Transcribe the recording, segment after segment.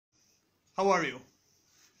How are you?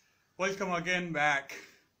 Welcome again back.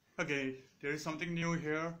 Okay, there is something new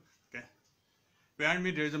here. Okay, behind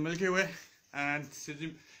me there is a Milky Way and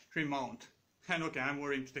CG3 mount. And okay, I'm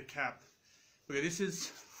wearing the cap. Okay, this is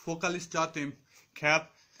Computerized Astromaster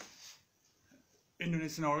cap,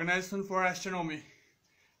 Indonesian Organization for Astronomy,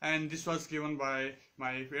 and this was given by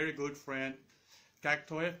my very good friend Kak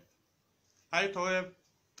Toeb. Hi Toeb.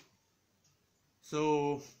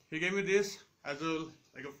 So he gave me this as a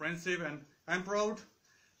friendship, and I'm proud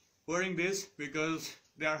wearing this because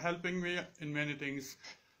they are helping me in many things.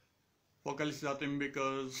 Computerized Astromaster,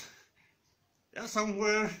 because yeah,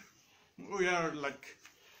 somewhere we are like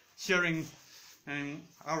sharing and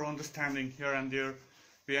our understanding here and there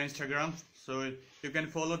via Instagram. So you can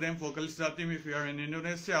follow them, Computerized Astromaster, if you are in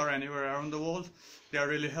Indonesia or anywhere around the world. They are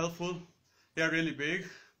really helpful. They are really big.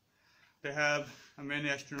 They have many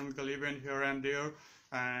astronomical events here and there,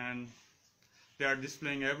 and they are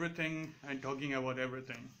displaying everything and talking about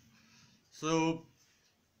everything. So,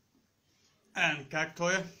 and Kak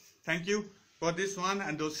Toeb, thank you for this one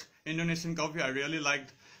and those Indonesian coffee. I really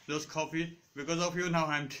liked those coffee. Because of you, now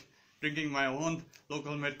I'm drinking my own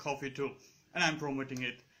local made coffee too, and I'm promoting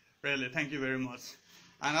it. Really, thank you very much.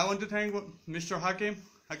 And I want to thank Mr.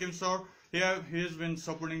 Hakim sir. He has been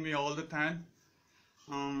supporting me all the time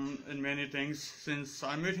in many things since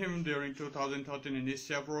I met him during 2013 in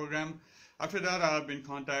Asia program. After that, I have been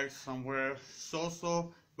contacted somewhere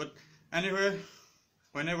so, but anyway,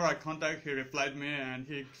 whenever I contact, he replied me and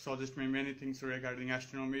he suggested me many things regarding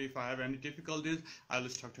astronomy. If I have any difficulties, I'll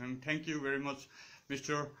just talk to him. Thank you very much,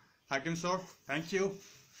 Mr. Hakim sir. Thank you.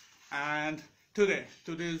 And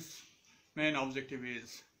today's main objective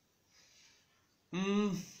is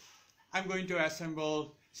I'm going to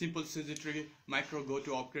assemble simple CG3 Micro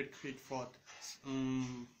GoTo upgrade kit for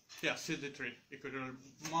CG3 equatorial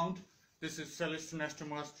mount. This is Celestron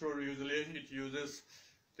Astromaster. Usually it uses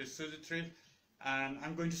this CG3, and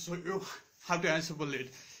I'm going to show you how to assemble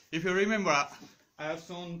it. If you remember, I have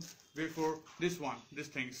shown before these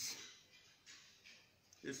things.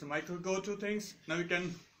 It's the Micro GoTo things. Now you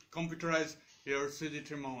can computerize your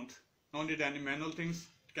CG3 mount. No need any manual things.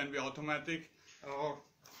 It can be automatic or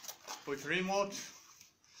with remote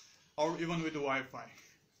or even with Wi-Fi.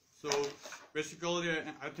 So basically,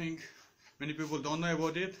 I think many people don't know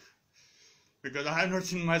about it, because I have not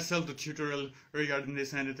seen myself the tutorial regarding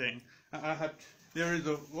this anything. There is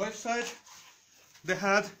a website they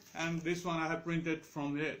had, and this one I have printed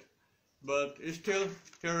from it, but still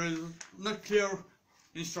there is not clear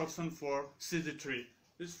instruction for CG3.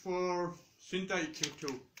 It's for Synta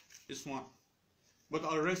EQ2, this one. But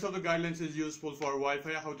the rest of the guidelines is useful for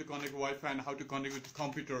Wi-Fi, how to connect Wi-Fi and how to connect with the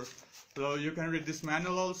computer. So you can read this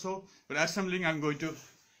manual also. But assembling, I'm going to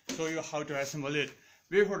show you how to assemble it.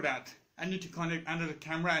 Before that, I need to connect another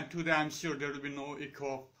camera, and today I'm sure there will be no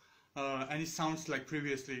echo, any sounds like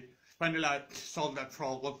previously. Finally, I solved that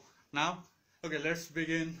problem. Now, okay, let's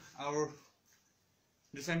begin our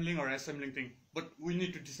disassembling or assembling thing. But we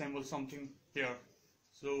need to disassemble something here.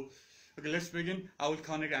 So, okay, let's begin. I will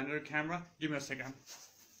connect another camera. Give me a second.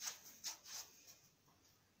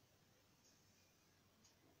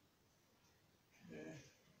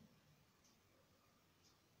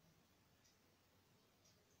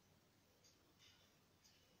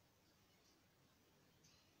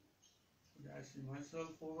 I see myself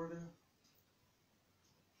over there.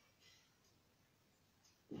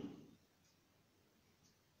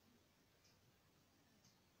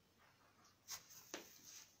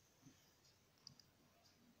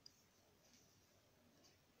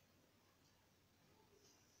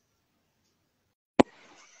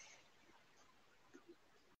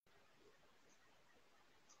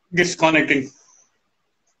 It's connecting.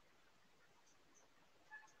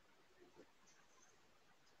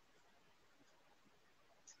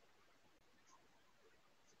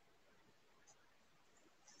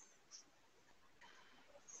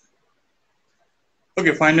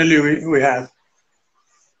 Okay, finally we have.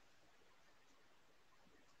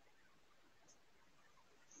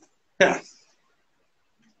 Yeah.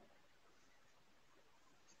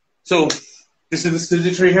 So this is the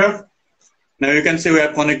CG3 here. Now you can see we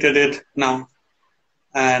have connected it now.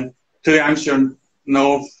 And today I'm sure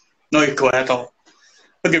no echo at all.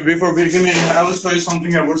 Okay, before beginning, I will show you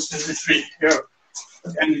something about CG3 here.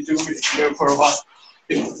 I need to be here for about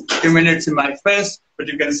 2 minutes in my face, but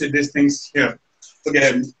you can see these things here.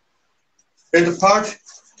 Okay, here's the part.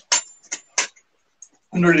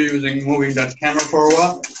 I'm really moving that camera for a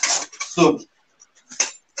while. So,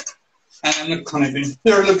 and I'm not connecting.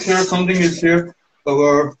 Here, look here, something is here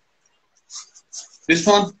over this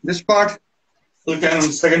part. Look at on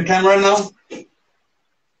the second camera now.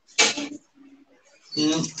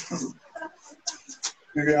 Maybe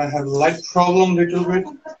I have a light problem a little bit.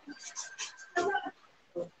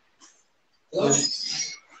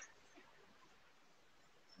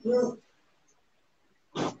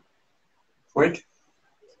 Wait.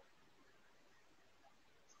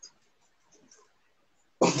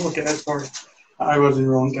 Okay, sorry. I was in the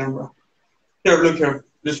wrong camera. Here, look here.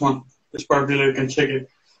 This one. This part below, you can check it.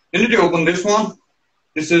 You need to open this one.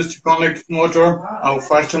 This is to connect motor. Our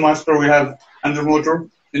Astromaster, we have under motor.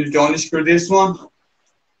 You need to unscrew this one.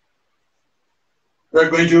 We're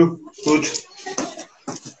going to put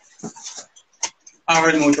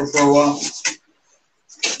our motor for a while.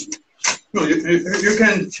 No, you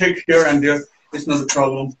can check here and there. It's not a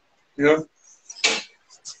problem. Here.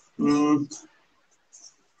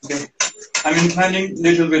 Okay. I'm inclining a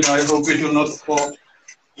little bit. I hope it will not fall.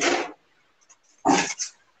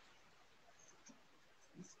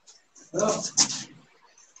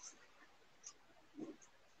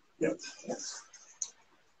 Yep.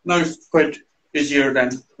 Now it's quite easier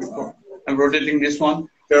than before. I'm rotating this one.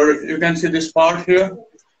 Here you can see this part here.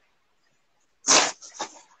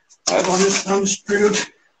 I've unscrewed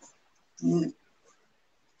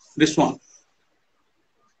this one.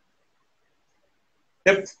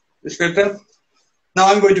 Yep, it's right there. Now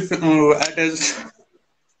I'm going to add as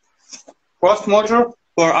cross motor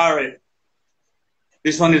for array.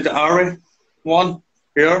 This one is the array one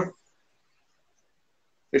here.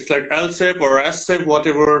 It's like L shape or S shape,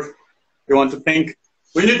 whatever you want to think.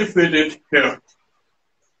 We need to fit it here.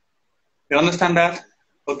 You understand that?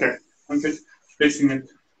 Okay, I'm fixing it.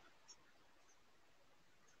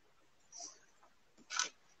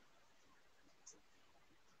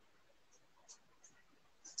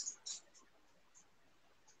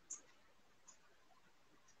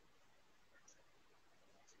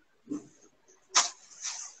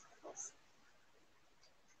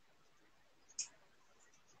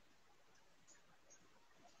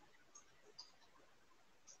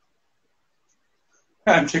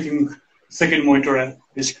 I'm checking second monitor and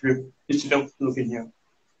this screw instead of looking here.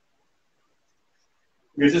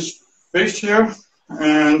 Get this fixed here,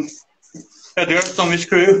 and there's some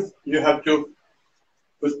screw you have to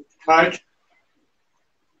put tight.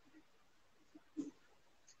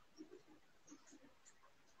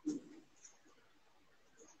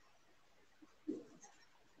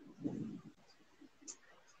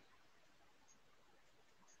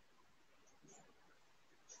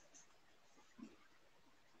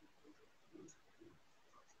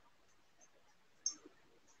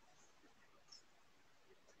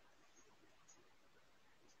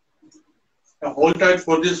 Hold tight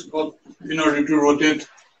for this in order to rotate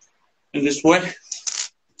in this way.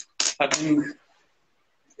 I think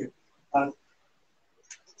I'll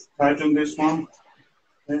tighten this one.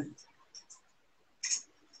 Okay.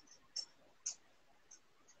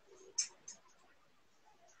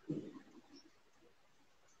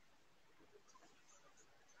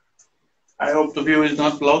 I hope the view is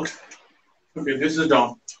not blocked. Okay, this is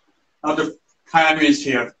down. Now the cam is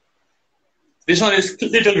here. This one is a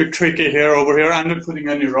little bit tricky here, over here. I'm not putting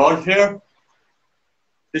any rod here.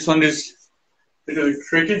 This one is a little bit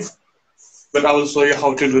tricky, but I will show you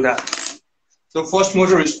how to do that. So first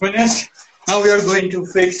motor is finished. Now we are going to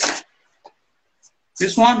fix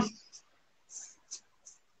this one.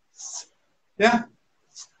 Yeah,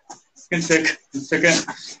 you can check the second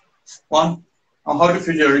one. Now how to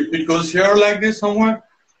figure it? It goes here like this somewhere.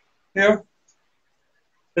 Here.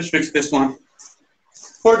 Let's fix this one.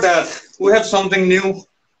 For that, we have something new.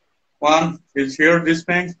 One is here, this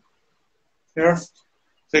thing. Here.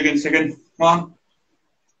 Second one.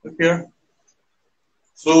 Look here.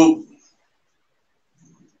 So,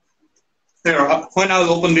 here, when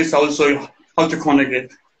I'll open this, I'll show you how to connect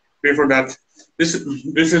it. Before that, this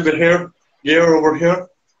is the gear over here.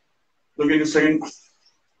 Look in a second.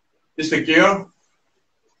 This is the gear.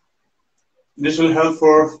 This will help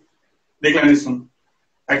for declination,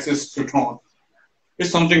 access to tone. It's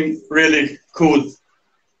something really cool.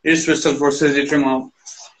 It's special for CG3 mount.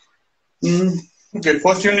 Okay,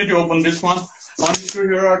 first you need to open this one. Unscrew,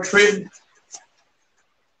 here are three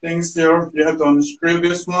things there. You have to unscrew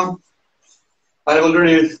this one. I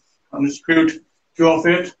already unscrewed two of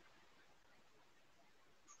it.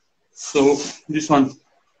 So this one.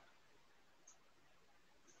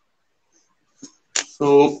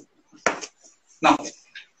 So now,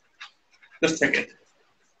 let's check it.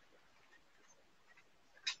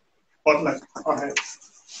 Spotlight. Okay.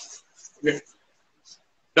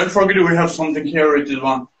 Don't forget we have something here, which is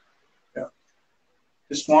one. Yeah.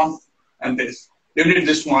 This one and this. You need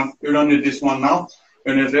this one. You don't need this one now.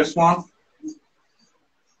 You need this one.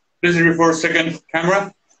 This is for second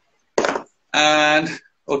camera. And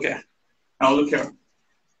okay, now look here.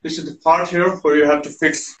 This is the part here where you have to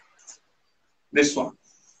fix this one.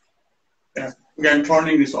 Yeah, again,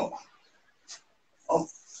 turning this up,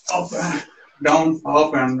 down,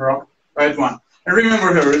 up, and up, right one. And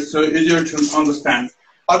remember here, it's easier to understand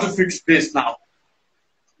how to fix this now.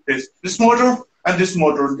 This motor and this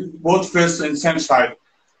motor, both face in same side.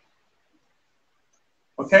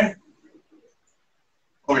 Okay?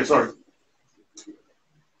 Okay, sorry.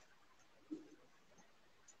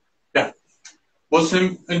 Yeah, both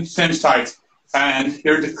in same side. And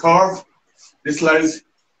here the curve, this lies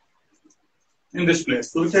in this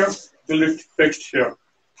place. Look here, it will be fixed here.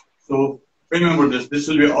 So remember this. This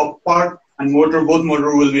will be up part, and motor, both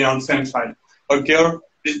motor will be on same side. Okay,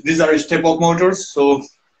 these are step-up motors, so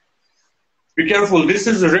be careful. This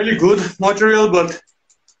is a really good material, but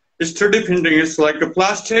it's 3D printing. It's like a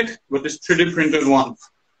plastic, but it's 3D printed one.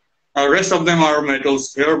 Rest of them are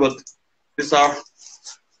metals here, but these are.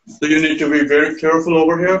 So you need to be very careful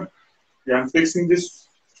over here. Yeah, I'm fixing this.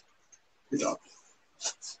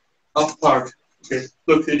 Up part. Okay,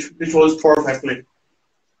 look, it was perfectly.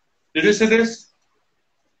 Did you see this?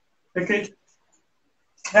 Okay.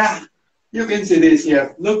 Yeah, you can see this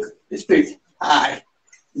here. Look, it's fixed. Hi.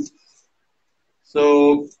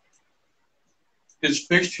 So it's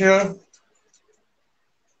fixed here.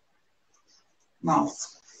 Now,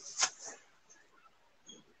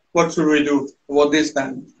 what should we do? What this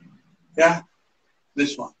then? Yeah,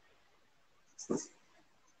 this one.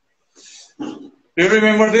 Do you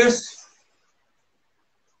remember this?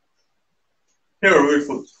 Here we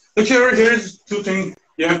put. Look here's two things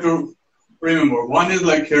you have to remember. One is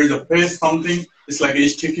like here is a paste something. It's like a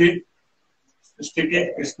sticky. Sticky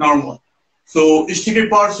is normal. So sticky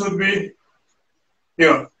parts would be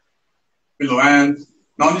here below, and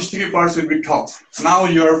non-sticky parts will be top. Now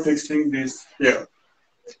you are fixing this here.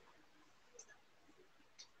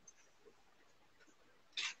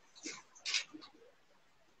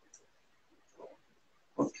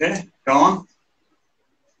 Okay, done.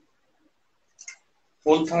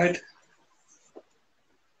 Hold tight.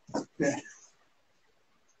 Okay.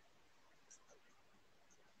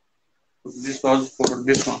 This was for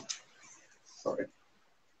this one. Sorry.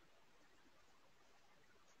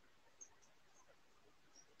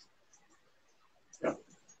 Yeah.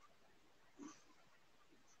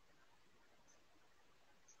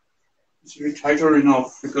 It should be tighter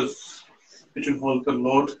enough because it will hold the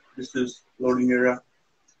load. This is loading area.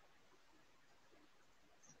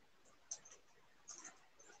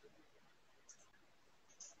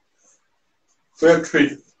 We have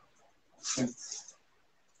three. Okay.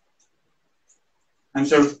 I'm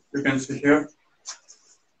sure you can see here.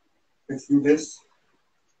 Fixing this.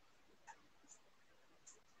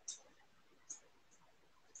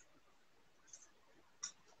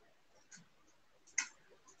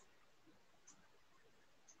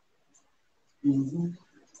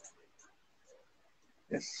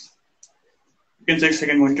 Yes. You can take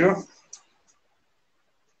second monitor.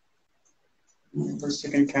 For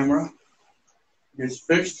second camera. It's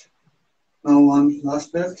fixed. Now one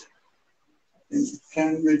last left. It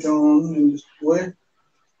can be done in this way.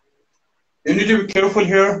 You need to be careful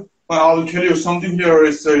here. I'll tell you something here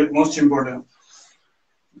is most important.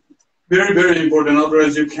 Very, very important.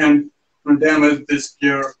 Otherwise, you can damage this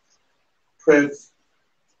gear thread.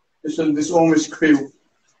 This almost screw.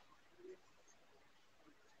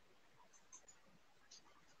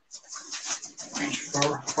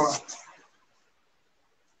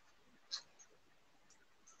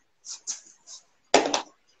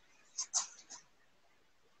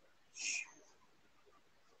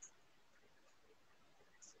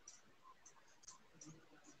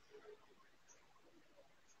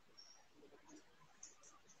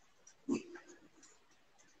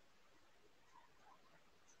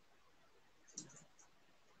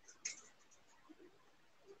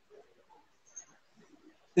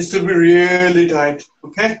 This should be really tight,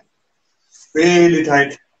 okay? Really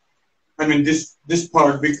tight. I mean this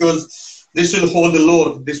part, because this will hold the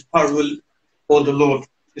load. This part will hold the load.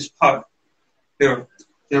 This part here.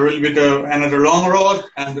 There will be another long rod,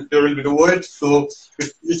 and there will be the weight, so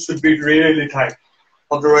it should be really tight.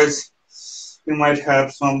 Otherwise, you might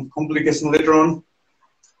have some complication later on,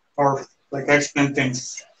 or like explain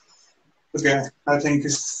things. Okay, I think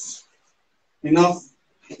it's enough.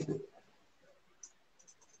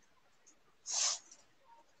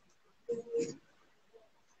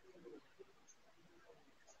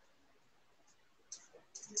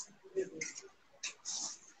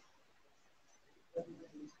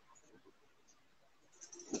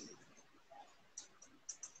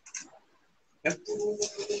 Yep.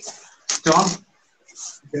 John?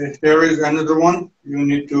 Okay, here is another one. You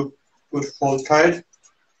need to put full tight.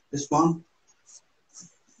 This one.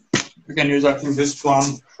 You can use, I think, this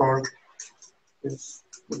one for this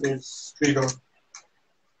trigger.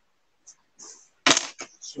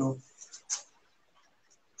 So,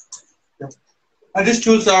 yeah. And these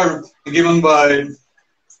tools are given by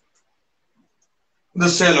the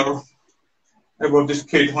seller about this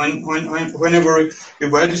kit. Whenever you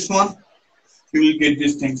buy this one, you will get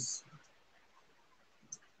these things.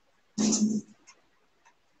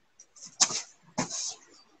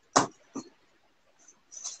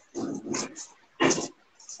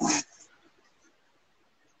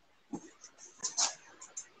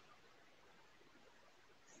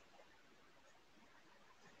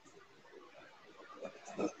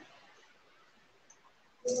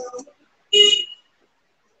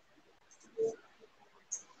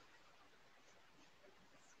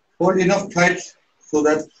 Hold enough tight so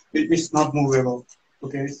that it is not movable.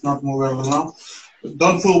 Okay, it's not movable now.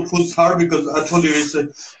 Don't push hard because I told you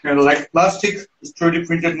it's like plastic, it's 3D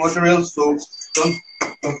printed material, so don't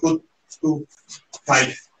put too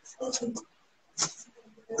tight.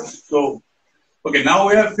 So, okay, now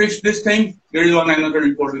we have fixed this thing. There is one another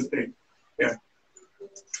important thing. Yeah.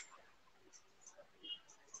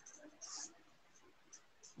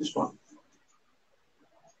 This one.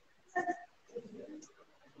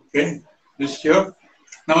 Okay, this here.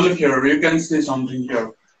 Now look here, you can see something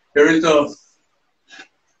here. There is a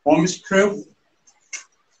home screw.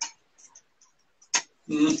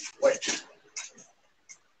 Wait.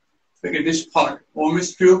 Look at this part, home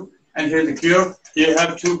screw, and here's the gear. You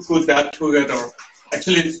have to put that together.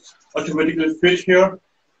 Actually, it's automatically fit here,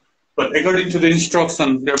 but according to the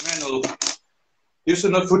instruction, their manual, you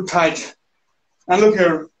should not put tight. And look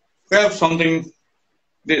here, we have something,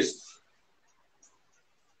 this.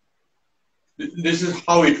 This is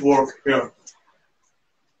how it works here.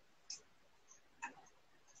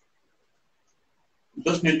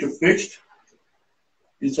 Just need to fix,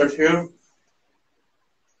 insert here.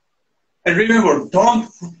 And remember, don't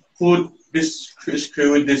put this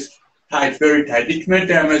screw with this tight, very tight. It may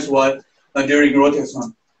damage while during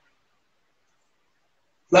rotation.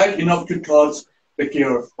 Light enough to touch the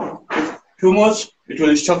gear. If too much, it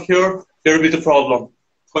will stuck here. There will be the problem,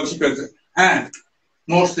 consequences. And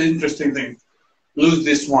most interesting thing, lose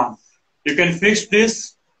this one. You can fix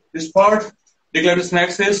this part, declination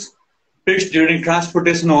axis, fixed during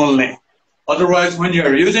transportation only. Otherwise, when you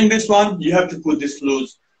are using this one, you have to put this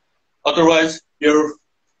loose. Otherwise, your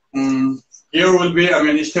gear will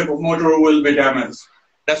be, step of motor will be damaged.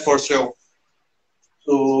 That's for sure.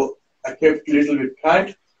 So I kept a little bit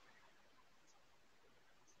tight.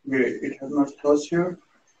 Okay, it has not touched here.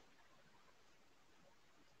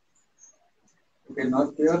 Okay,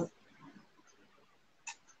 not there.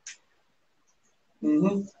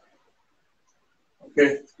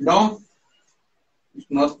 Okay, down. It's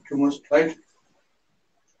not too much tight.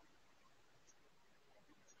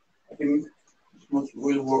 I think this much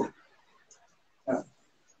will work. Yeah.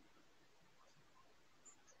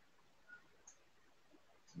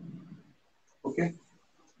 Okay.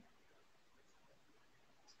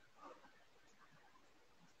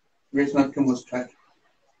 It's not too much tight.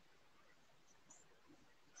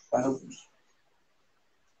 I hope.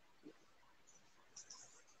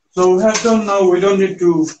 So we have done now. We don't need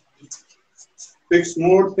to fix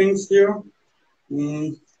more things here.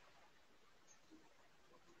 Okay,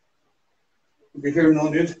 here no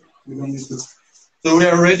need. We don't need to. So we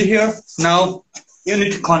are ready here. Now you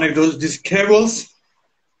need to connect these cables.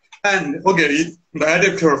 And okay, the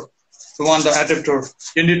adapter. The adapter.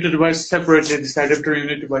 You need to buy separately. This adapter you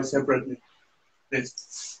need to buy separately.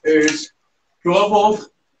 This is 12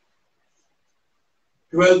 volt,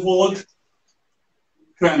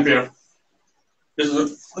 2 ampere. This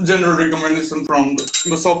is a general recommendation from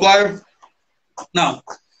the supplier. Now,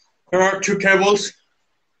 there are 2 cables,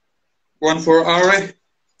 one for array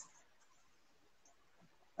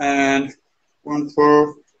and one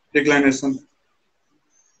for declination.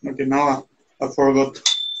 Okay, now I forgot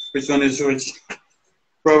which one is which.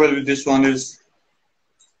 Probably this one is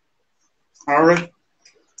array.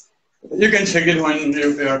 You can check it when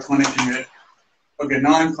you are connecting it. Okay,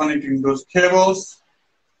 now I'm connecting those cables.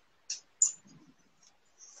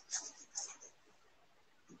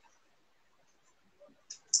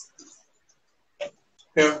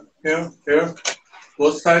 Here,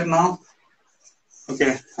 both sides now.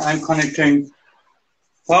 Okay, I'm connecting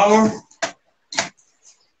power.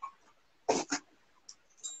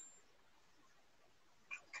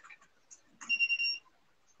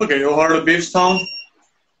 Okay, you heard a beep sound.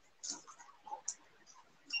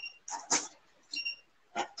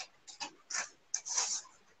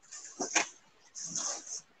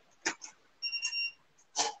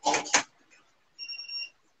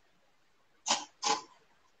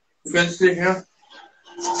 You can see here,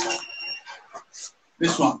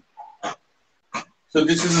 this one. So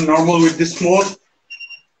this is normal with this mode.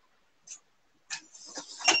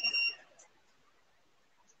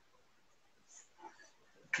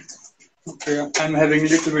 Okay, I'm having a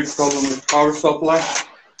little bit problem with power supply.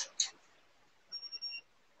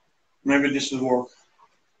 Maybe this will work.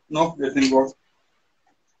 No, it didn't work.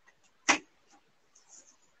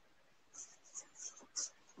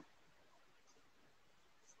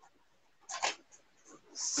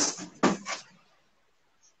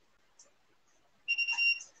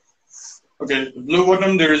 Okay, the blue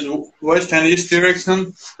button, there is west and east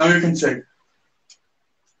direction. Now you can check.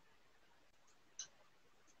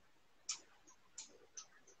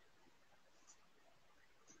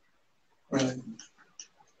 Right.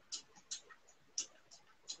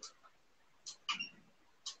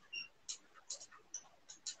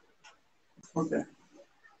 Okay.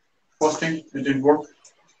 First thing, it didn't work.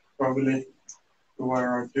 Probably the wire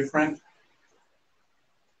are different.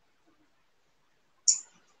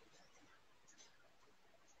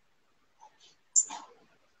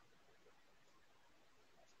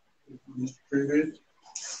 Previous.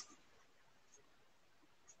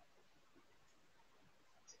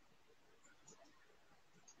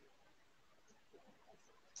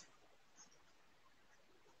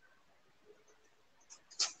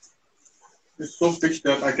 It's so fixed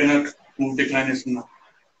that I cannot move declination now.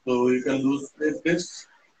 So you can lose this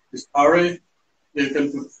array, you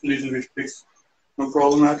can put a little bit fixed. No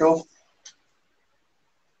problem at all.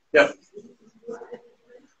 Yeah.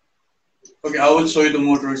 Okay, I will show you the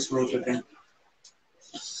motor is rotating.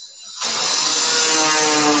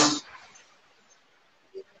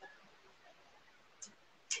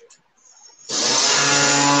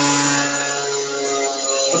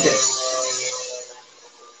 Okay.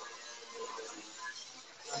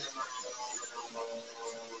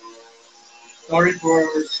 Sorry for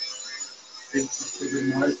it's pretty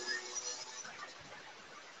nice.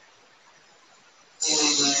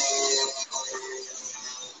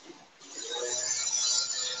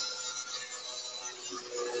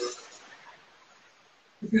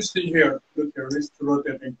 If you see here, look here, it's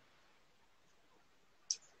rotating.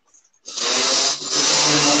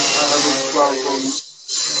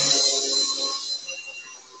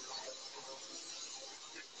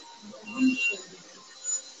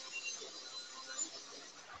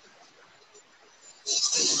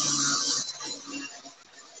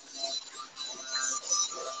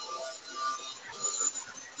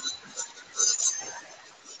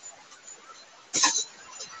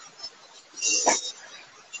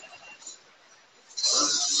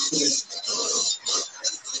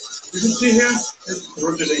 You can see here, it's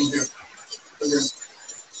rotating here. Again,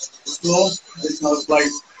 slow, it's not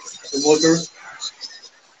like the motor.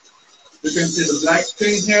 You can see the black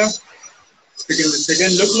thing here. You can see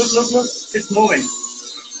again, look, it's moving.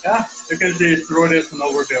 Yeah, you can see it's rotation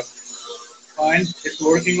over there. Fine, it's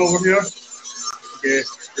working over here. Okay,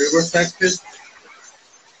 reverse axis.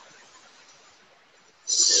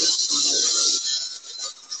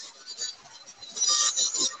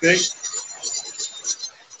 Okay.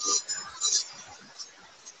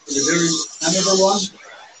 There is another one.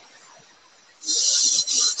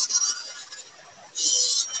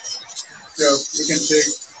 So you can take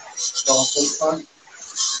the whole part.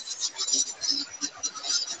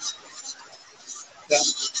 Yeah.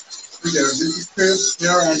 There, this is strip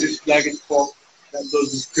here and this black is for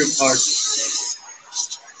those strip parts.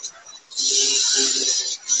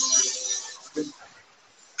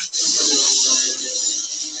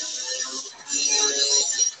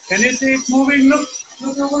 Can you see it moving?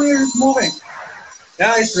 Look over here, it's moving.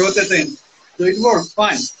 Yeah, it's rotating. So it works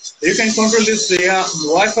fine. You can control this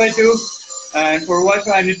Wi-Fi too. And for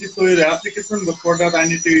Wi-Fi, I need to show you the application, but for that, I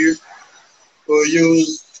need to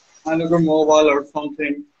use another mobile or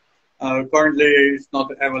something. Currently, it's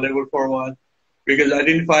not available for a while because I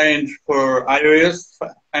didn't find for iOS,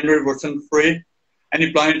 Android version free,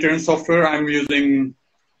 any planetarium software. I'm using,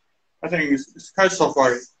 I think it's Sky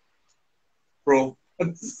Software Pro.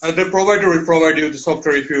 The provider will provide you the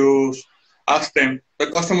software if you ask them. The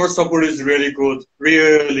customer support is really good,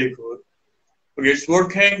 really good. Okay, it's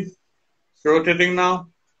working. It's rotating now.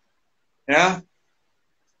 Yeah.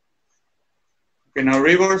 Okay, now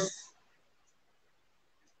reverse.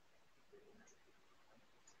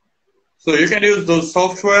 So you can use those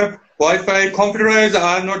software, Wi-Fi, computerized.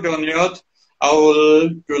 I'm not done yet. I will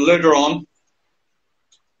do later on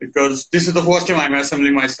because this is the first time I'm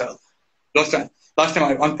assembling myself. Last time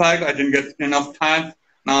I unpacked, I didn't get enough time.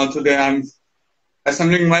 Now today I'm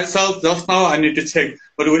assembling myself. Just now I need to check.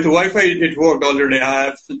 But with Wi-Fi, it worked already. I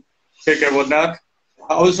have to check about that.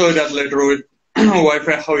 I will show you that later with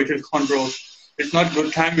Wi-Fi, how it is controlled. It's not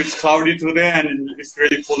good time, it's cloudy today and it's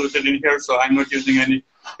really polluted in here, so I'm not using any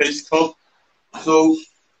telescope. So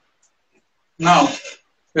now,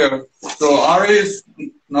 here, so RA is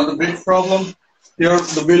not a big problem. Here,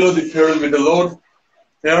 the below the here with the load,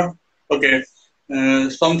 here, okay.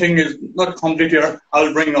 Something is not complete here.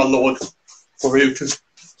 I'll bring a load for you to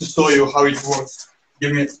show you how it works.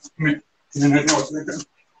 Give me a minute or second.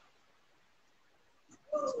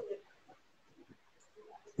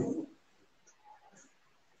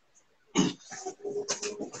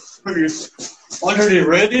 Okay, it's already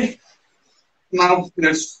ready. Now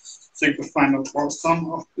let's check the final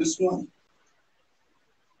portion of this one.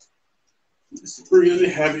 It's really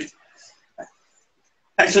heavy.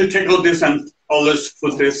 Actually, take out this and always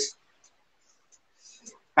put this.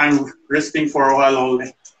 I'm resting for a while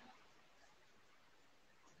only.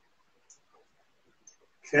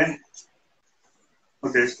 Okay.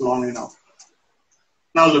 Okay, it's long enough.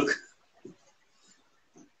 Now look.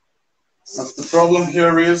 That's the problem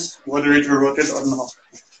here is whether it will rotate or not.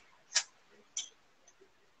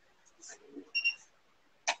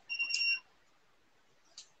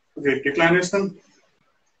 Okay, declination.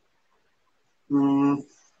 I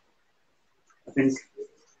think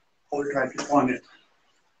I'll try to on it.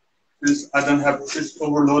 Since I don't have this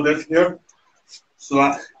overloaded here, so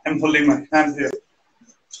I'm holding my hand here.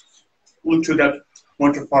 Pull to that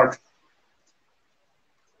motor part.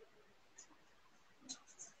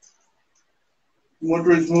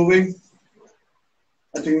 Motor is moving.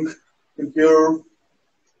 I think the gear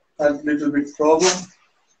has a little bit problem.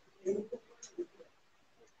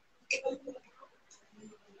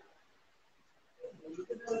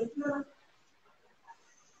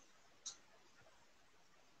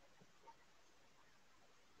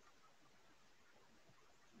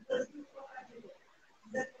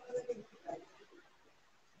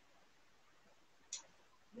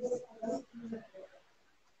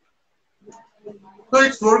 So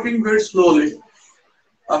it's working very slowly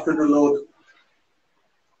after the load.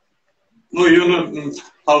 No, you know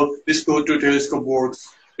how this GoTo telescope works.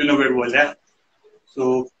 You know very well, yeah?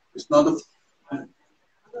 So it's not a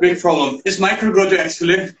big problem. It's Micro GoTo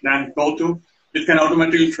actually, than GoTo. It can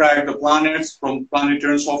automatically track the planets from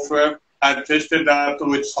planetary software. I've tested that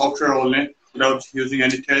with software only without using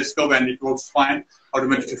any telescope and it works fine.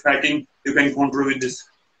 Automatic tracking, you can control with this.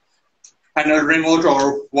 And a remote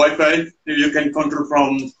or Wi-Fi, you can control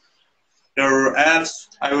from your apps,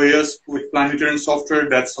 iOS with planetary software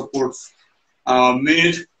that supports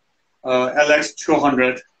MID,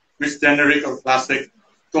 LX200, which generic or classic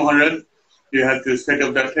 200. You have to set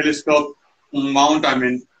up that telescope mount. I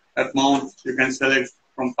mean, that mount you can select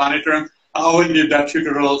from planetary. I will give that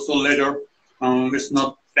tutorial also later. It's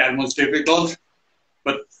not that much difficult,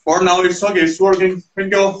 but for now it's okay. It's working. We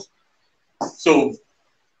go. So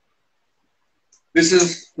this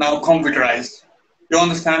is now computerized. You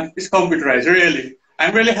understand? It's computerized, really.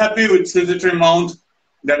 I'm really happy with CG3 mount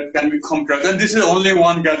that can be computerized. And this is only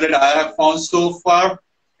one gadget I have found so far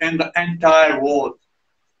in the entire world.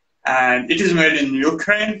 And it is made in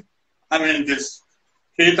Ukraine. I mean, this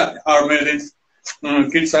kits are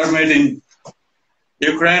made in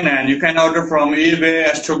Ukraine, and you can order from eBay,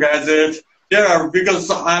 Astro Gadget. There are,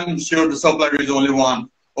 because I'm sure the supplier is only one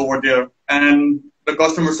over there. And the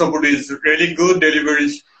customer support is really good,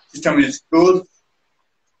 delivery system is good.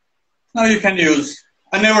 Now you can use.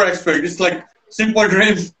 I never expect, it's like simple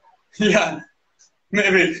dream. Yeah,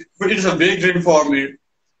 maybe, but it's a big dream for me.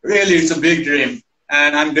 Really, it's a big dream.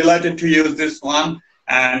 And I'm delighted to use this one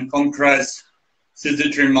and computerized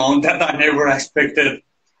CG3 mount that I never expected.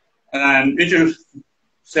 And it will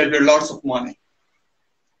save you lots of money.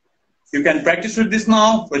 You can practice with this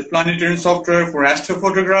now with planetary software for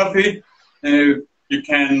astrophotography. You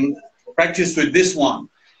can practice with this one.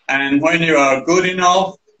 And when you are good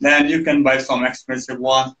enough, then you can buy some expensive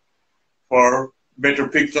one for better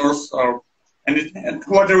pictures or anything,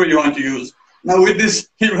 whatever you want to use. Now with this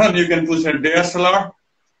even you can put a DSLR.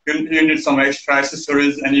 You need some extra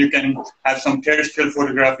accessories and you can have some terrestrial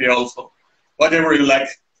photography also. Whatever you like,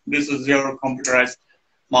 this is your computerized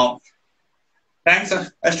mount. Thanks,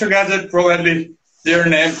 Astro Gadget. Probably their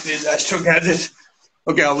name is Astro Gadget.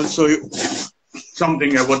 Okay, I will show you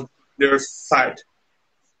something about their site.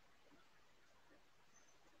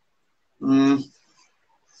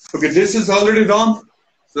 Okay, this is already done.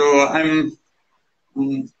 So I'm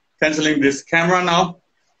canceling this camera now.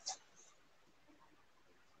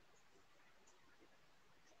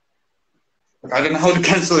 But I don't know how to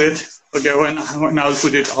cancel it. Okay, when I'll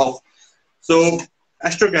put it off. So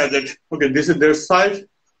Astro Gadget. Okay, this is their site.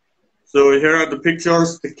 So here are the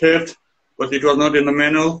pictures they kept but it was not in the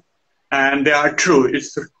manual, and they are true.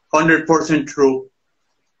 It's 100% true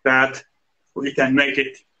that we can make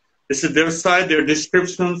it. This is their site, their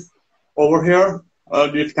descriptions over here,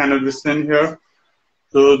 this kind of this thing here.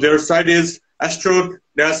 So their site is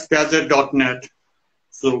astro-gadget.net.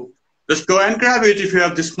 So just go and grab it if you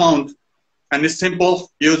have this mount, and it's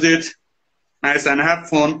simple. Use it, nice, and have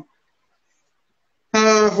fun.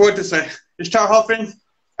 What to say? Star hopping.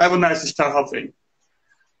 Have a nice star hopping.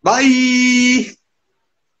 Bye.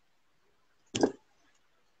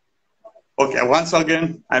 Okay, once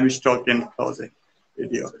again, I'm stuck in closing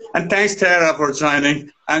video. And thanks, Tara, for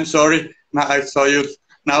joining. I'm sorry, now I saw you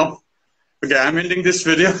now. Okay, I'm ending this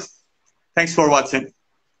video. Thanks for watching.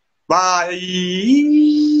 Bye.